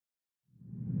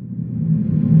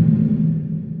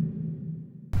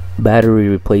Battery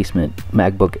replacement,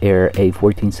 MacBook Air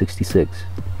A1466.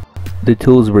 The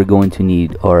tools we're going to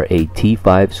need are a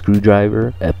T5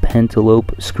 screwdriver, a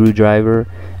pentalobe screwdriver,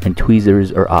 and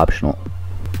tweezers are optional.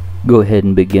 Go ahead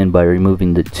and begin by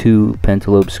removing the 2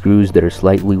 pentalobe screws that are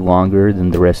slightly longer than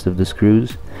the rest of the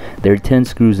screws. There are 10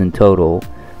 screws in total.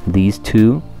 These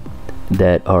 2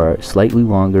 that are slightly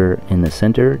longer in the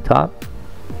center top,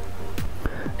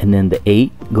 and then the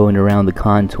 8 going around the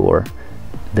contour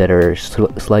that are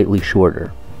slightly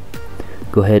shorter.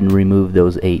 Go ahead and remove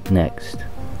those 8 next.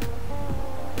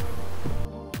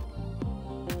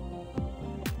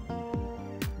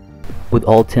 With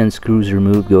all 10 screws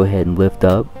removed, go ahead and lift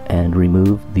up and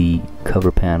remove the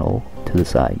cover panel to the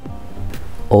side.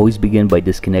 Always begin by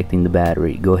disconnecting the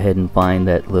battery. Go ahead and find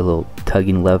that little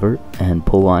tugging lever and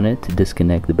pull on it to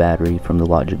disconnect the battery from the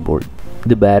logic board.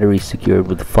 The battery is secured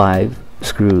with 5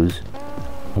 screws,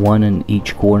 1 in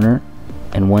each corner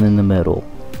and 1 in the middle.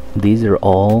 These are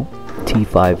all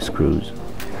T5 screws.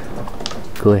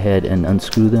 Go ahead and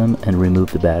unscrew them and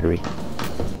remove the battery.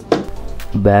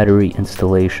 Battery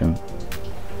installation.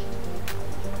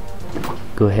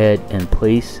 Go ahead and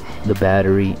place the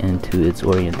battery into its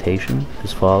orientation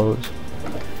as follows.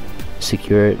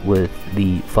 Secure it with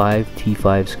the 5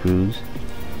 T5 screws,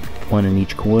 1 in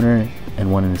each corner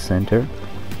and 1 in the center.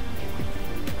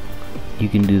 You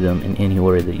can do them in any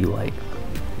order that you like.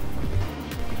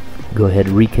 Go ahead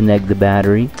and reconnect the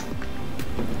battery.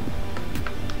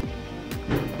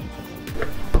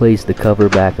 Place the cover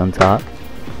back on top.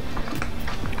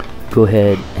 Go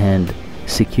ahead and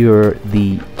secure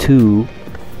the 2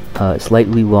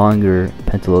 slightly longer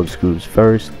pentalobe screws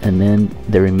first, and then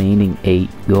the remaining 8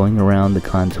 going around the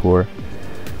contour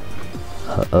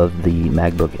of the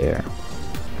MacBook Air.